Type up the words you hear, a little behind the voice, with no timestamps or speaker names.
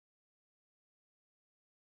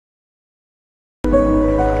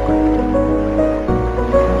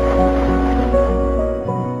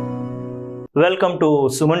Welcome to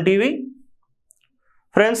SumanTv.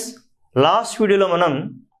 Friends, last video lo manam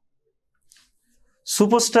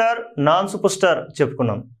superstar non superstar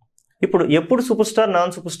చెప్పుకున్నాం. ఇప్పుడు ఎప్పుడు superstar non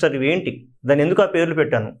superstar ఇవి ఏంటి, దాని ఎందుకు ఆ పేర్లు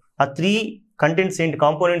పెట్టాను, ఆ 3 కంటెంట్స్ ఏంటి,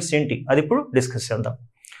 కాంపోనెంట్స్ ఏంటి, అది ఇప్పుడు డిస్కస్ చేద్దాం.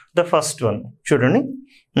 ద ఫస్ట్ వన్ చూడండి,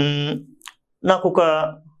 నాకు ఒక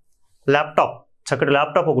ల్యాప్టాప్, చక్కటి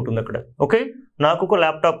ల్యాప్టాప్ ఒకటి ఉంది అక్కడ. ఓకే, నాకు ఒక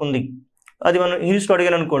ల్యాప్టాప్ ఉంది, అది మనం ఇంగ్లీష్లో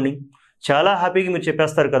అడిగాను అనుకోండి, చాలా హ్యాపీగా మీరు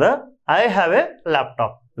చెప్పేస్తారు కదా, I have a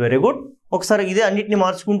laptop. Very good. ఒకసారి ఇదే అన్నిటిని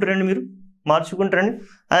మార్చుకుంటారండి, మీరు మార్చుకుంటారండి.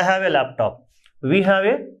 I have a laptop, we have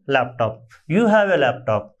a laptop, you have a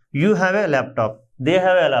laptop, you have a laptop, they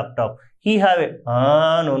have a laptop, he have a.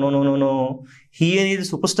 No no no no no, he అనేది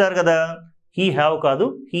super star కదా, he have కాదు,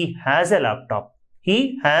 he has a laptop, he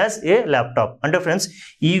has a laptop. అంటే friends,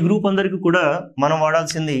 ఈ group అందరికీ కూడా మనం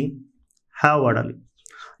వాడాల్సింది have వాడాలి,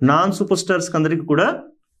 non super స్టార్స్కి అందరికీ కూడా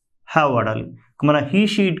హ్యావ్ వాడాలి. మన హీ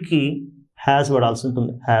షీట్కి హ్యాస్ వాడాల్సి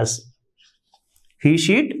ఉంటుంది, has. He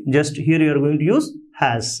she it just hear you're going to use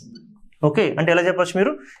has. Okay, అంటే ఎలా చెప్పచ్చు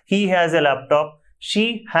మీరు, he has a laptop, she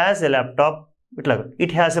has a laptop, ఇట్లాగా.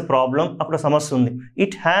 ఇట్ హ్యాస్ ఎ ప్రాబ్లం, అక్కడ సమస్య ఉంది,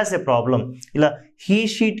 ఇట్ హ్యాస్ ఎ ప్రాబ్లం. ఇలా హీ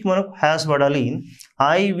షీట్కి మనకు హ్యాస్ వాడాలి,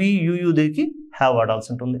 ఐ వి యూ దగ్గరికి హ్యావ్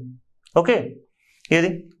వాడాల్సి ఉంటుంది. ఓకే,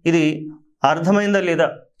 ఇది అర్థమైందా లేదా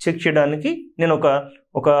చెక్ చేయడానికి నేను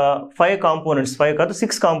ఒక 5 కాంపోనెంట్స్, 5 కాదు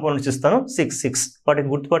 6 కాంపోనెంట్స్ ఇస్తాను. 6 వాటిని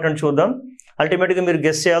గుర్తుపట్టండి, చూద్దాం. అల్టిమేట్గా మీరు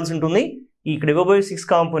గెస్ చేయాల్సి ఉంటుంది, ఇక్కడ ఇవ్వబోయే 6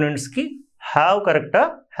 కాంపోనెంట్స్కి హ్యావ్ కరెక్టా,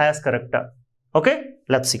 హ్యాస్ కరెక్టా. Okay,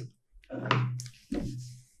 let's see.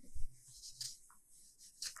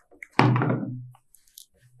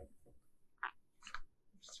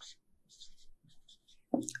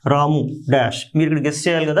 Ramu dash, మీరు ఇక్కడ గెస్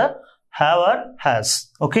చేయాలి కదా, have or has.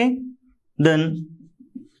 Okay, then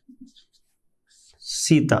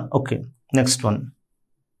Sita. Okay, next one.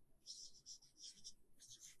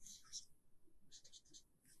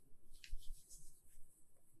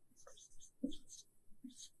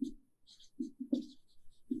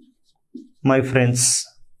 My friends.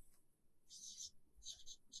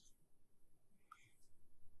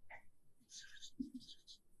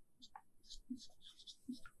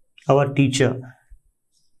 Our teacher.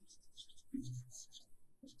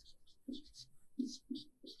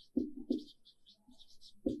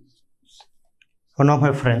 One of my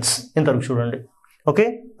friends. ఇంతవరకు చూడండి. Okay,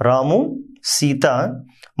 Ramu, Sita,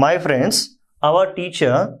 my friends, hour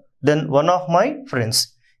teacher, then one of my friends.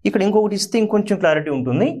 ఇక్కడ ఇంకొకటి ఇస్తే ఇంకొంచెం క్లారిటీ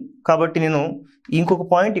ఉంటుంది, కాబట్టి నేను ఇంకొక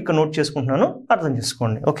పాయింట్ ఇక్కడ నోట్ చేసుకుంటున్నాను, అర్థం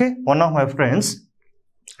చేసుకోండి. Okay, one of my friends,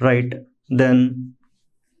 right. Then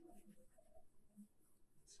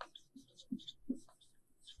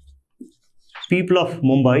people of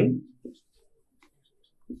Mumbai,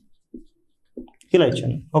 ఇలా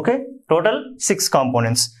ఇచ్చాను. Okay, total 6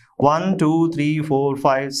 components, 1 2 3 4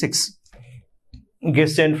 5 6.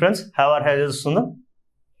 గెస్ చేయండి ఫ్రెండ్స్, హ్యావ్ ఆర్ హ్యాస్ వస్తుందా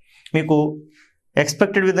మీకు.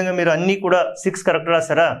 ఎక్స్పెక్టెడ్ విధంగా మీరు అన్నీ కూడా 6 కరెక్ట్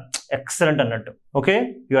రాసారా, ఎక్సలెంట్ అన్నట్టు. Okay,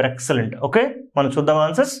 you are excellent. Okay, మనం చూద్దాం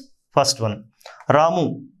ఆన్సర్స్. ఫస్ట్ వన్, రాము.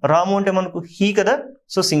 రాము అంటే మనకు హీ కదా,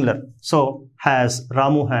 so singular, so has,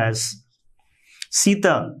 Ramu has. Sita,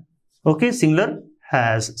 okay, singular,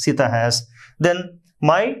 has, Sita has. Then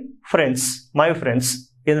my friends,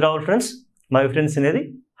 ఏం రావాలి ఫ్రెండ్స్, మై ఫ్రెండ్స్ అనేది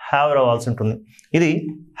హ్యావ్ రావాల్సి ఉంటుంది, ఇది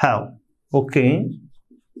have. Okay,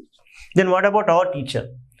 then what about our teacher.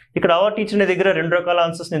 ఇక్కడ అవర్ టీచర్ అనే దగ్గర 2 రకాల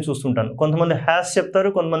ఆన్సర్స్ నేను చూస్తుంటాను, కొంతమంది హ్యాస్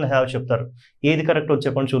చెప్తారు, కొంతమంది హ్యావ్ చెప్తారు. ఏది కరెక్ట్ వచ్చి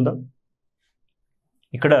చెప్పండి చూద్దాం.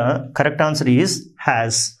 ఇక్కడ కరెక్ట్ ఆన్సర్ ఈజ్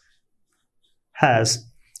హ్యాస్.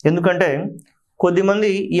 ఎందుకంటే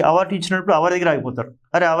కొద్దిమంది ఈ అవర్ టీచర్ అన్నప్పుడు అవర్ దగ్గర ఆగిపోతారు,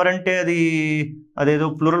 అరే అవర్ అంటే అదేదో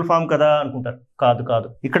ప్లూరల్ ఫామ్ కదా అనుకుంటారు. కాదు,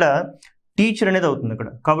 ఇక్కడ టీచర్ అనేది అవుతుంది ఇక్కడ.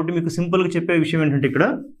 కాబట్టి మీకు సింపుల్గా చెప్పే విషయం ఏంటంటే, ఇక్కడ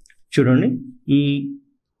చూడండి,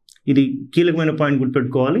 ఇది కీలకమైన పాయింట్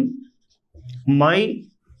గుర్తుపెట్టుకోవాలి. మై,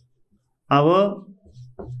 అవర్,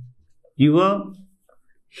 యువర్,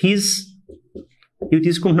 హిస్, ఇవి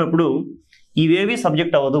తీసుకుంటున్నప్పుడు ఇవేవి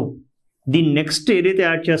సబ్జెక్ట్ అవ్వదు. దీని నెక్స్ట్ ఏదైతే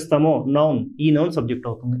యాడ్ చేస్తామో నౌన్, ఈ నౌన్ సబ్జెక్ట్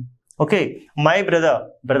అవుతుంది. ఓకే, మై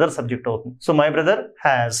బ్రదర్ సబ్జెక్ట్ అవుతుంది, so my brother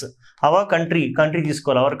has. Our country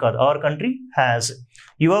తీసుకోవాలి, అవర్ కాదు, our country has.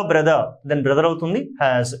 Your brother, then brother అవుతుంది,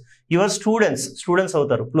 హ్యాస్. యువర్ స్టూడెంట్స్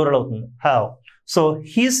అవుతారు, ప్లూరల్ అవుతుంది, హ్యావ్. సో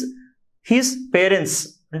హిస్ పేరెంట్స్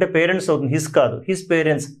అంటే పేరెంట్స్ అవుతుంది, హిస్ కాదు, his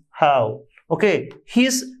parents, have. Okay,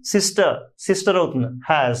 his sister అవుతుంది,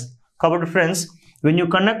 హ్యాస్. కాబట్టి friends, when you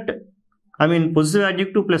connect positive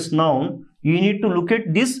adjective plus noun, you need to look at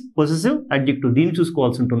this possessive adjective, దీన్ని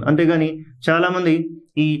చూసుకోవాల్సి ఉంటుంది. అంతేగాని చాలామంది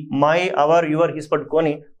ఈ మై, అవర్, యువర్, హిస్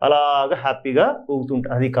పట్టుకొని అలాగా హ్యాపీగా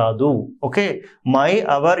ఊగుతుంటారు, అది కాదు. Okay, my,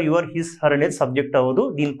 hour, your, his, her అనేది సబ్జెక్ట్ అవ్వదు,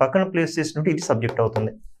 దీని పక్కన ప్లేస్ చేసినట్టు ఇది సబ్జెక్ట్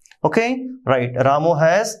అవుతుంది. Okay, right. Ramu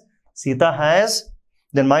has, Sita has.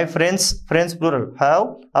 Then my friends, friends plural, have.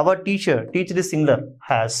 Our teacher, teacher is singular,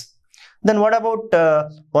 has. Then what about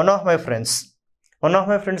one of my friends? One of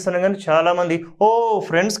my friends అనగానే చాలా మంది ఓ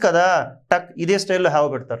friends కదా టక్ ఇదే స్టైల్లో have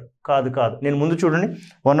పెడతారు. కాదు, నేను ముందు చూడండి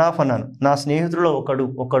వన్ ఆఫ్ అన్నాను, నా స్నేహితుల్లో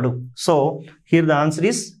ఒకడు. So here the answer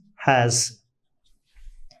is has.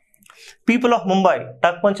 People of Mumbai,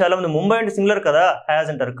 టక్ పని చాలా మంది ముంబై అంటే సింగులర్ కదా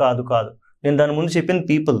హ్యాస్ అంటారు. కాదు, నేను దాని ముందు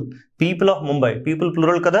చెప్పింది people of Mumbai, people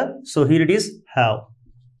plural కదా. So here it is have.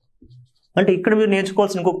 అంటే ఇక్కడ మీరు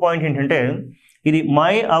నేర్చుకోవాల్సిన ఇంకొక పాయింట్ ఏంటంటే ఇది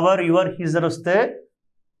మై, అవర్, యువర్, హిజర్ వస్తే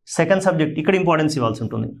సెకండ్ సబ్జెక్ట్ ఇక్కడ ఇంపార్టెన్స్ ఇవ్వాల్సి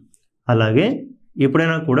ఉంటుంది. అలాగే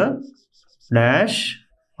ఎప్పుడైనా కూడా డాష్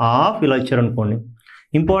ఆఫ్ ఇలా ఇచ్చారనుకోండి,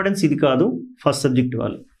 ఇంపార్టెన్స్ ఇది కాదు, ఫస్ట్ సబ్జెక్ట్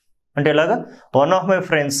ఇవ్వాలి. అంటే ఎలాగా వన్ ఆఫ్ మై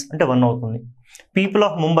ఫ్రెండ్స్ అంటే వన్ అవుతుంది, పీపుల్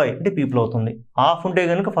ఆఫ్ ముంబై అంటే పీపుల్ అవుతుంది. ఆఫ్ ఉంటే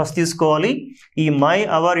కనుక ఫస్ట్ తీసుకోవాలి, ఈ మై,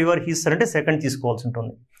 అవర్, యువర్, హిజర్ అంటే సెకండ్ తీసుకోవాల్సి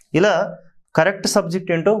ఉంటుంది. ఇలా కరెక్ట్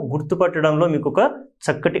సబ్జెక్ట్ ఏంటో గుర్తుపట్టడంలో మీకు ఒక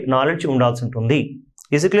చక్కటి నాలెడ్జ్ ఉండాల్సి ఉంటుంది.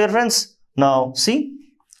 Is it clear friends? Now see.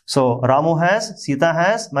 So Ramu has, Sita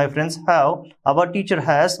has, my friends have, our teacher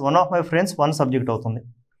has, one of my friends, one subject అవుతుంది.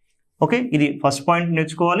 ఓకే, ఇది ఫస్ట్ పాయింట్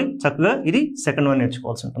నేర్చుకోవాలి చక్కగా, ఇది సెకండ్ వన్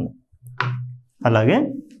నేర్చుకోవాల్సి ఉంటుంది. అలాగే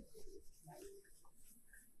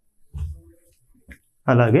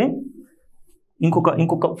ఇంకొక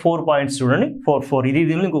 4 పాయింట్స్ చూడండి. 4 ఇది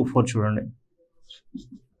ఇంకొక 4 చూడండి.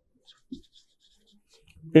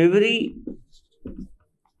 Every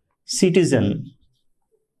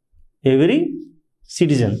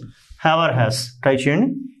citizen have or has try చేయండి.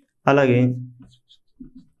 అలాగే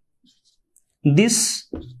this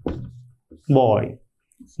boy,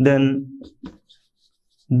 then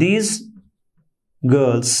these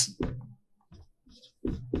girls,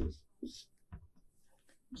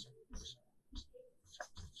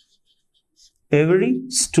 every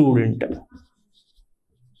student.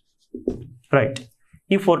 Right,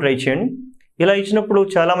 ఈ 4 ట్రై చేయండి. ఇలా ఇచ్చినప్పుడు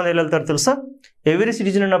చాలామంది ఎలా వెళ్తారు తెలుసా, ఎవ్రీ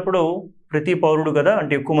సిటిజన్ అన్నప్పుడు ప్రతి పౌరుడు కదా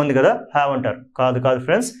అంటే ఎక్కువ మంది కదా హ్యావ్ అంటారు. కాదు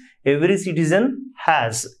ఫ్రెండ్స్, ఎవ్రీ సిటిజన్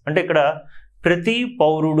హ్యాస్ అంటే ఇక్కడ ప్రతి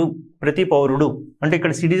పౌరుడు అంటే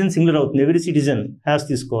ఇక్కడ సిటిజన్ సింగులర్ అవుతుంది, ఎవ్రీ సిటిజన్ హ్యాస్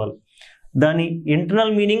తీసుకోవాలి. దాని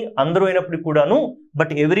ఇంటర్నల్ మీనింగ్ అందరూ అయినప్పటికీ కూడాను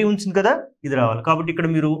బట్ ఎవ్రీ ఉంచింది కదా ఇది రావాలి. కాబట్టి ఇక్కడ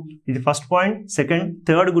మీరు ఇది ఫస్ట్ పాయింట్, సెకండ్,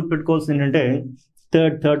 థర్డ్ గుర్తుపెట్టుకోవాల్సింది ఏంటంటే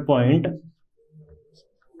థర్డ్ పాయింట్,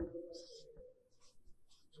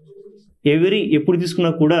 ఎవ్రీ ఎప్పుడు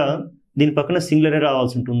తీసుకున్నా కూడా దీని పక్కన సింగులరే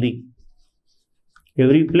రావాల్సి ఉంటుంది,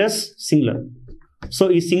 ఎవ్రీ ప్లస్ సింగులర్. సో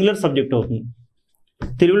ఈ సింగులర్ సబ్జెక్ట్ అవుతుంది.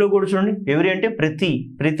 తెలుగులో కూడా చూడండి, ఎవ్రీ అంటే ప్రతి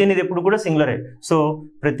అనేది ఎప్పుడు కూడా సింగులరే. సో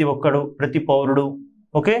ప్రతి ఒక్కడు, ప్రతి పౌరుడు,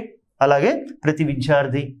 ఓకే, అలాగే ప్రతి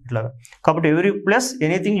విద్యార్థి ఇట్లాగా. కాబట్టి every plus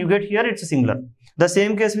anything you get here it's singular. The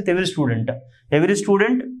same case with every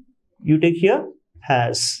student you take here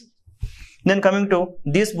has. Then coming to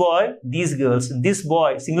this boy, these girls, this boy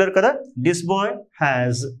singular kada, this boy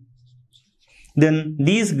has. Then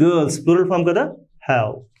these girls plural form kada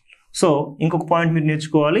have. So ఇంకొక point మీరు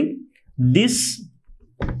నేర్చుకోవాలి, this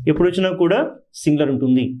ఎప్పుడు వచ్చినా కూడా singular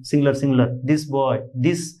ఉంటుంది, singular. This boy,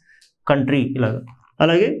 this country ఇలాగా.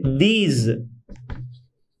 అలాగే these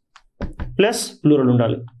plus plural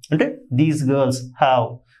ఉండాలి, అంటే these girls have,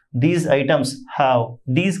 these items have,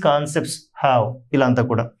 these concepts have, ఇలా అంతా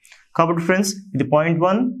కూడా. కాబట్టి ఫ్రెండ్స్ ఇది పాయింట్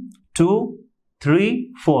 1, 2, 3,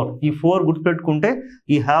 4 ఈ 4 గుర్తుపెట్టుకుంటే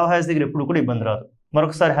ఈ హ్యావ్ హ్యాస్ దగ్గర ఎప్పుడు కూడా ఇబ్బంది రాదు.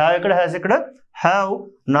 మరొకసారి హ్యావ్ ఎక్కడ, హ్యాస్ ఎక్కడ, have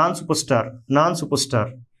non super star,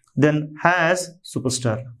 then has super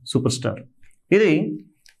star. ఇది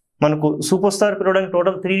మనకు సూపర్ స్టార్ పిలవడానికి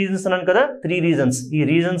టోటల్ 3 రీజన్స్ అన్నాను కదా, 3 రీజన్స్. ఈ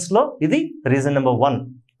రీజన్స్ లో ఇది రీజన్ నెంబర్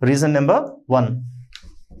 1.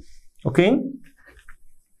 ఓకే,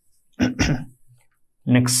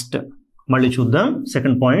 నెక్స్ట్ మళ్ళీ చూద్దాం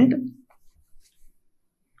సెకండ్ పాయింట్.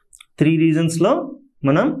 3 రీజన్స్ లో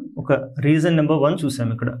మనం ఒక రీజన్ నెంబర్ 1 చూసాం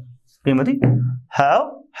ఇక్కడ, ఏమది హ్యావ్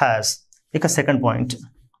హ్యాస్. ఇక సెకండ్ పాయింట్,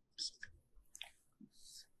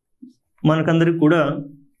 మనకందరికి కూడా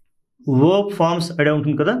వర్బ్ ఫార్మ్స్ ఐడియా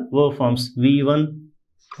ఉంటుంది కదా, verb forms V1,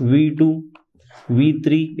 V2,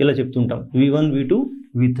 V3 ఇలా చెప్తుంటాం. V1, V2,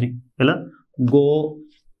 V3 ఇలా go,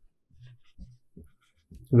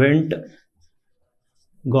 vent,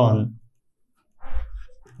 gone.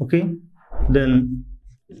 Okay, then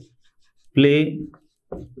play,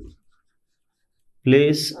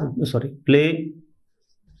 place, play,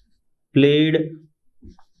 played.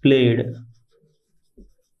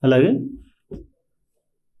 అలాగే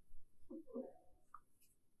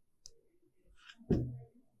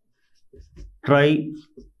try,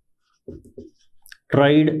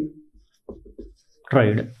 tried.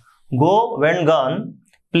 Go, vent, gone,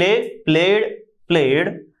 play, played,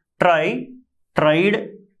 try,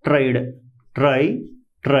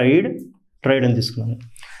 tried అని తీసుకున్నాను.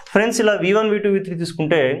 Friends ఇలా v1 v2 v3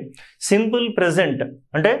 తీసుకుంటే సింపుల్ ప్రెజెంట్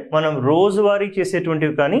అంటే మనం రోజువారీ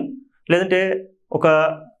చేసేటువంటివి కానీ లేదంటే ఒక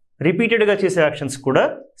రిపీటెడ్గా చేసే యాక్షన్స్ కూడా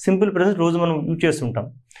సింపుల్ ప్రెజెంట్ రోజు మనం యూజ్ చేస్తుంటాం.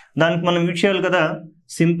 దానికి మనం యూజ్ చేయాలి కదా,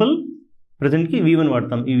 సింపుల్ ప్రెజెంట్కి v1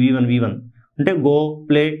 వాడతాం. ఈ v1 అంటే గో,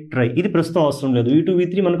 ప్లే, ట్రై ఇది ప్రస్తుతం అవసరం లేదు. v2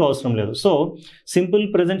 v3 మనకు అవసరం లేదు. సో సింపుల్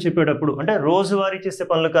ప్రెజెంట్ చెప్పేటప్పుడు అంటే రోజువారీ చేసే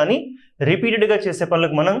పనులు కానీ రిపీటెడ్గా చేసే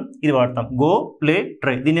పనులకు మనం ఇది వాడతాం, గో, ప్లే,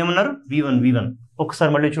 ట్రై. దీన్ని ఏమన్నారు, v1.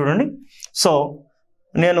 ఒకసారి మళ్ళీ చూడండి. సో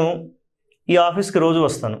నేను ఈ ఆఫీస్కి రోజు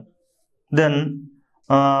వస్తాను. Then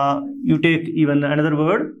you take even another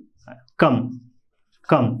word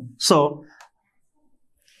come. So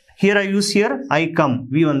here I use here I come,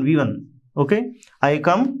 v1. Okay, I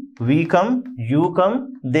come, we come, you come,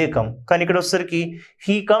 they come. కానీ ఇక్కడ వచ్చేసరికి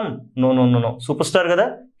he come, no super star కదా,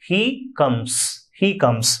 he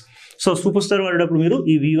comes. So super star వాడేటప్పుడు మీరు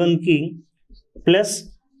ఈ v1 కి plus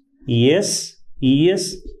S, ES,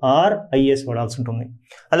 are, is వాడాల్సి ఉంటుంది.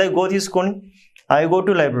 అలాగే గో తీసుకోండి. I go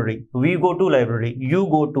to library, we go to library, you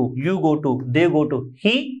go to, they go to,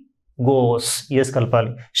 he goes, yes కలపాలి,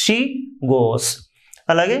 she goes.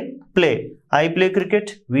 అలాగే play, I play cricket,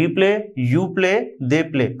 we play, you play, they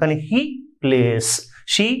play. కానీ he plays,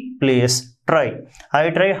 she plays. Try, I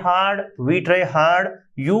try hard, we try hard,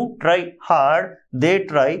 you try hard, they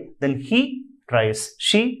try, then he tries,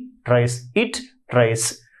 she tries, it tries.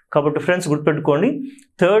 కాబట్టి friends గుర్తుపెట్టుకోండి,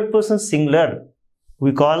 third person singular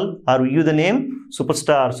we call or we use the name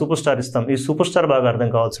superstar ఇస్తాం. ఈ super star బాగా అర్థం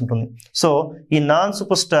కావాల్సి ఉంటుంది. So ఈ non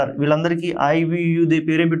super star వీళ్ళందరికీ ఐ వి యు దే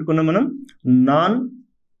పేరేం పెట్టుకున్నాం మనం, నాన్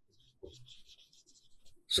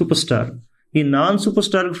సూపర్ స్టార్. ఈ non super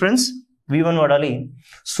star friends v1 వాడాలి.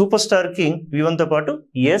 సూపర్ స్టార్కి v1 తో పాటు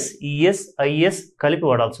ఎస్, ఈఎస్, ఐఎస్ కలిపి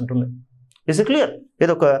వాడాల్సి ఉంటుంది. Is it clear?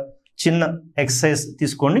 ఏదో ఒక చిన్న ఎక్సర్సైజ్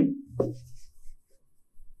తీసుకోండి.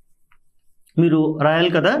 మీరు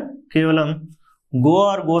రాయాలి కదా, కేవలం గో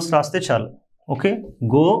ఆర్ గోస్ రాస్తే చాలు. ఓకే,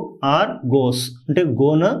 గో ఆర్ గోస్ అంటే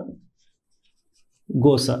Gona,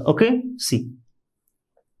 గోసా. Okay, C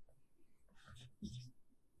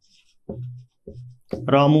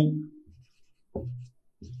Ramu,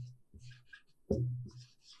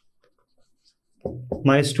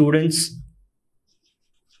 my students,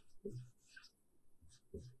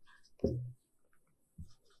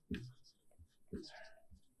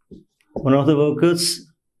 one of the workers,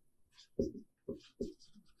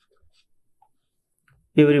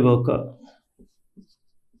 every worker.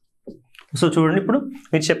 So చూడండి, ఇప్పుడు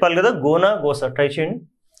మీరు చెప్పాలి కదా గోనా, గోసా. ట్రై చేయండి.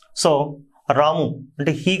 సో రాము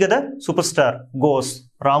అంటే హీ కదా, super star, goes,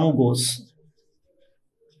 Ramu goes.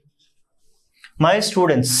 My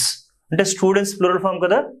students అంటే స్టూడెంట్స్ ప్లూరల్ ఫామ్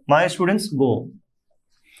కదా, my students go.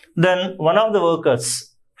 Then one of the workers.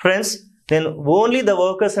 Friends నేను ఓన్లీ ద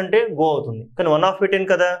వర్కర్స్ అంటే గో అవుతుంది, కానీ వన్ ఆఫ్ పెట్టాను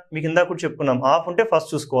కదా, మీకు ఇందాక కూడా చెప్పుకున్నాం, ఆఫ్ ఉంటే ఫస్ట్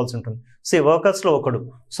చూసుకోవాల్సి ఉంటుంది. సో వర్కర్స్లో ఒకడు.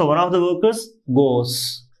 So one of the workers goes.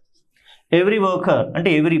 Every worker అంటే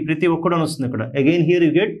ఎవరీ, ప్రతి ఒక్కడు అని వస్తుంది ఇక్కడ. Again here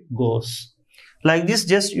you get goes. Like this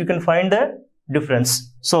just you can find the difference.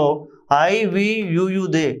 So I, we, you,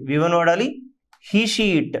 they v1 వాడాలి. హీ, షీ,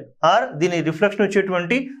 ఇట్ ఆర్ దీని reflection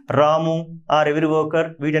వచ్చేటువంటి రాము are every worker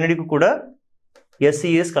వీటన్నిటికి కూడా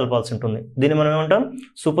ఎస్ఈఎస్ కలపాల్సి ఉంటుంది. దీన్ని మనం ఏమంటాం,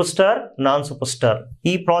 super star, non super star.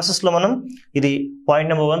 ఈ ప్రాసెస్లో మనం ఇది పాయింట్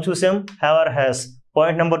నెంబర్ 1 చూసాం, have or has.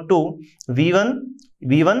 Point number 2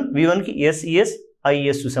 v1కి SES,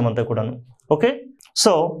 is చూసాం అంతా కూడాను. ఓకే,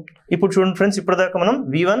 సో ఇప్పుడు చూడండి ఫ్రెండ్స్, ఇప్పటిదాకా మనం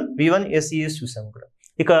v1 ఎస్ఈఎస్ చూసాం ఇక్కడ.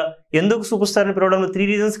 ఇక ఎందుకు సూపర్ స్టార్ అని పిలవడంలో 3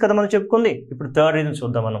 రీజన్స్ కదా మనం చెప్పుకుంది. ఇప్పుడు థర్డ్ రీజన్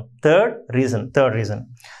చూద్దాం మనం. థర్డ్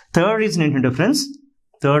రీజన్ ఏంటంటే ఫ్రెండ్స్,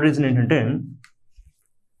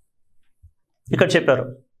 ఇక్కడ చెప్పారు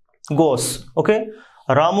goes. Okay,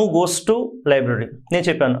 Ramu goes to library. నేను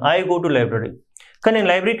చెప్పాను ఐ గో టు లైబ్రరీ, కానీ నేను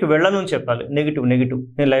లైబ్రరీకి వెళ్ళను అని చెప్పాలి. నెగిటివ్,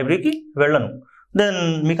 నేను లైబ్రరీకి వెళ్ళను. దెన్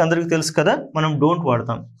మీకు అందరికీ తెలుసు కదా, మనం డోంట్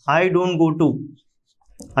వాడతాం. ఐ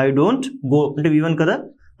డోంట్ గో అంటే v1 కదా,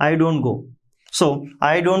 I don't go. So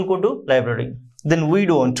I don't go to library. Then we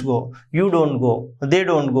don't go, you don't go, they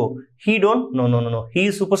don't go, he don't, no he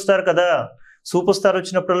super star కదా. Super star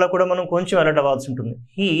వచ్చినప్పుడల్లా కూడా మనం కొంచెం alert అవ్వాల్సి ఉంటుంది.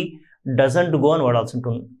 He doesn't go అని వాడాల్సి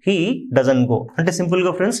ఉంటుంది. హీ డజంట్ గో అంటే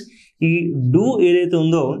సింపుల్గా ఫ్రెండ్స్, ఈ డూ ఏదైతే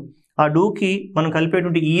ఉందో ఆ డూకి మనం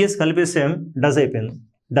కలిపేటువంటి ఈఎస్ కలిపేసాం, డజ్ అయిపోయింది.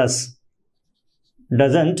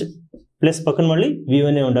 డజంట్ ప్లస్ పక్కన మళ్ళీ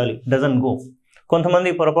v1 ఉండాలి, డజంట్ గో.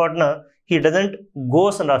 కొంతమంది పొరపాటున హీ డజంట్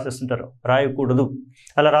గోస్ అని రాసేస్తుంటారు, రాయకూడదు.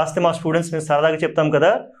 అలా రాస్తే మా స్టూడెంట్స్ మేము సరదాగా చెప్తాం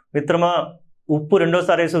కదా, మిత్రమా ఉప్పు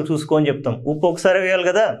రెండోసారి వేసి చూసుకో అని చెప్తాం. ఉప్పు ఒకసారి వేయాలి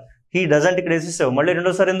కదా, హీ డజంట్ ఇక్కడ వేసేసావు, మళ్ళీ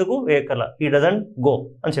రెండోసారి ఎందుకు వేయకల, హీ డజంట్ గో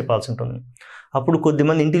అని చెప్పాల్సి ఉంటుంది. అప్పుడు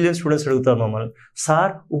కొద్దిమంది ఇంటెలిజెంట్ స్టూడెంట్స్ అడుగుతారు మమ్మల్ని,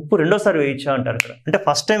 సార్ ఉప్పు రెండోసారి వేయించా అంటారు ఇక్కడ. అంటే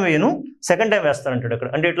ఫస్ట్ టైం వేయను, సెకండ్ టైం వేస్తానంటాడు ఇక్కడ.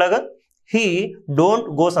 అంటే ఇట్లాగా హీ డోంట్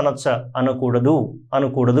గోస్ అనొచ్చా?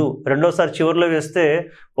 అనకూడదు. రెండోసారి చివరిలో వేస్తే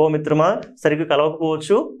ఓ మిత్రమా సరిగ్గా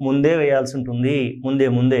కలవకపోవచ్చు, ముందే వేయాల్సి ఉంటుంది.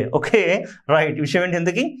 ముందే. Okay right. విషయం ఏంటి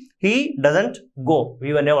ఇంతకీ? హీ డజంట్ గో,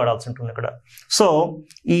 వీవన్నే వాడాల్సి ఉంటుంది ఇక్కడ. సో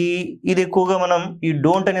ఇది ఎక్కువగా మనం ఈ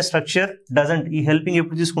డోంట్ అనే స్ట్రక్చర్, డజంట్ ఈ హెల్పింగ్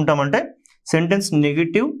ఎప్పుడు తీసుకుంటామంటే sentence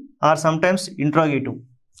negative or sometimes interrogative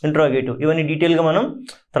ఇవన్నీ డీటెయిల్గా మనం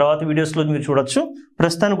తర్వాత వీడియోస్లో మీరు చూడొచ్చు.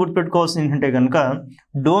 ప్రస్తుతాన్ని గుర్తుపెట్టుకోవాల్సింది ఏంటంటే కనుక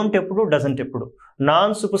డోంట్ ఎప్పుడు, డజంట్ ఎప్పుడు.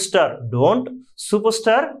 Non super star don't, super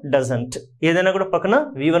star doesn't. ఏదైనా కూడా పక్కన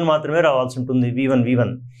V1 మాత్రమే రావాల్సి ఉంటుంది.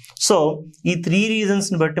 V1. సో ఈ 3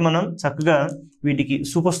 రీజన్స్ని బట్టి మనం చక్కగా వీటికి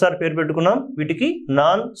సూపర్ స్టార్ పేరు పెట్టుకున్నాం, వీటికి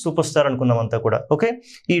నాన్ సూపర్ స్టార్ అనుకున్నాం అంతా కూడా. ఓకే,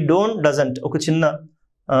 ఈ డోంట్ డజంట్ ఒక చిన్న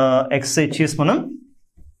ఎక్సర్సైజ్ చేసి మనం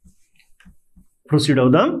ప్రొసీడ్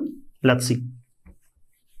అవుదాం. Let's see.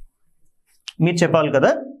 మీరు చెప్పాలి కదా,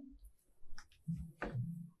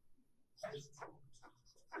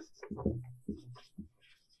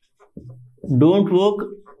 don't work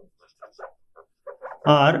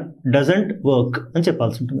or doesn't work అని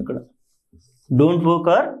చెప్పాల్సి ఉంటుంది ఇక్కడ. Don't work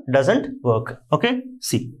or doesn't work. Okay,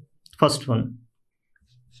 C first one,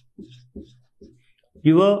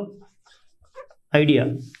 your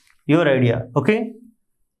idea. Okay,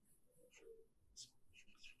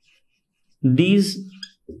 these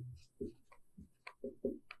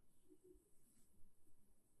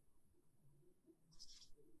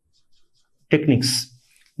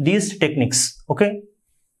techniques. Okay,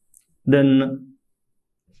 then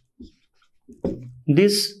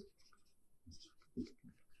this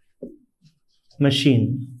machine.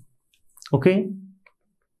 Okay,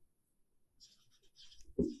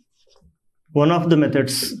 one of the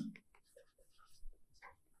methods.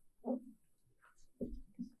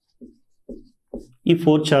 ఈ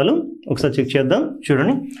 4 చాలు. ఒకసారి చెక్ చేద్దాం.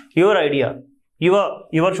 చూడండి, యువర్ ఐడియా,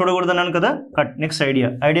 యువర్ చూడకూడదు అన్నాను కదా, కట్. నెక్స్ట్ ఐడియా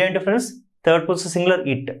అంటే friends third person singular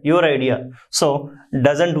it, your idea. So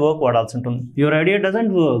doesn't work వాడాల్సి ఉంటుంది. Your idea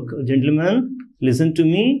doesn't work. Gentlemen listen to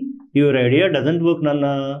me, your idea doesn't work నాన్న,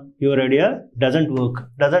 your idea doesn't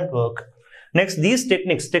work. Next these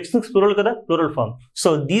techniques plural కదా, plural form.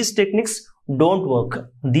 So these techniques don't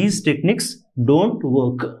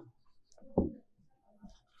work.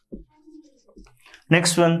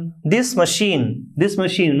 Next one, this machine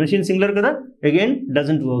singular kada, again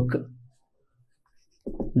doesn't work.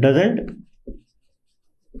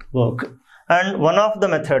 And one of the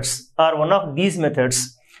methods or one of these methods.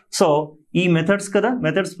 So ఈ methods kada,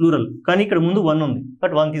 methods plural, కానీ ఇక్కడ ముందు one ఉంది,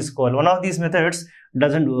 but one తీసుకోవాలి. one of these methods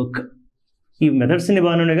doesn't work. ఈ methods ని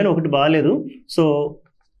బాగానే ఉన్నాయి కానీ ఒకటి బాగాలేదు. So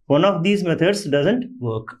one of these methods doesn't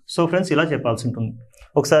work. So friends ఇలా చెప్పాల్సి ఉంటుంది.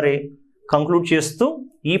 ఒకసారి కంక్లూడ్ చేస్తూ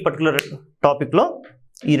ఈ పర్టికులర్ టాపిక్లో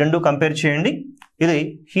ఈ రెండు కంపేర్ చేయండి. ఇది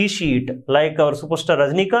he she it, like our super star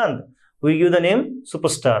Rajinikanth, we give the name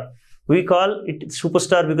super star. We call it super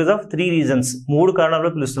star because of 3 reasons, 3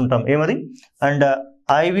 కారణాల్లో పిలుస్తుంటాం. ఏమది? And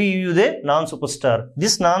I use a non super star.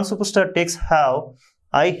 This non super star takes have.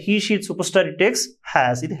 He she it super star it takes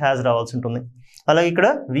has. ఇది has రావాల్సి ఉంటుంది. అలాగే ఇక్కడ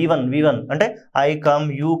V1 అంటే I come,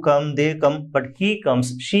 you come, they come, but he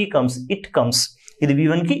comes, she comes, it comes. ఇది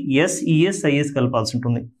V1 కి ES కలపాల్సి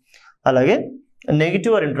ఉంటుంది. అలాగే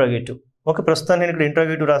నెగిటివ్ ఆర్ ఇంట్రాగేటివ్. ఓకే, ప్రస్తుతం నేను ఇక్కడ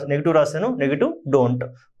నెగిటివ్ రాశాను, negative don't.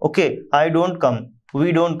 Okay, I don't come, we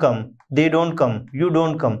don't come, they don't come, you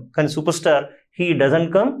don't come. కానీ super star he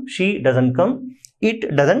doesn't come, she doesn't come, it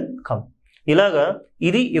doesn't come. ఇలాగా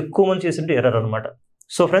ఇది ఎక్కువ మంది చేసింటే ఎర్రర్ అనమాట.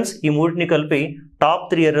 సో ఫ్రెండ్స్, ఈ మూడింటిని కలిపి టాప్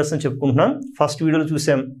 3 ఎర్రర్స్ అని చెప్పుకుంటున్నాం. ఫస్ట్ వీడియోలో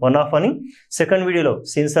చూసాం వన్ ఆఫ్ అని, సెకండ్ వీడియోలో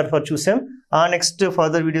సిన్సియర్ ఫర్ చూసాం, ఆ నెక్స్ట్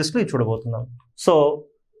ఫర్దర్ వీడియోస్లో ఇది చూడబోతున్నాం. సో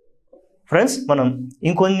ఫ్రెండ్స్, మనం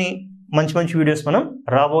ఇంకొన్ని మంచి వీడియోస్ మనం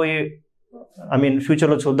రాబోయే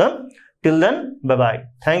ఫ్యూచర్లో చూద్దాం. Till then bye bye.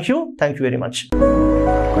 Thank you very much.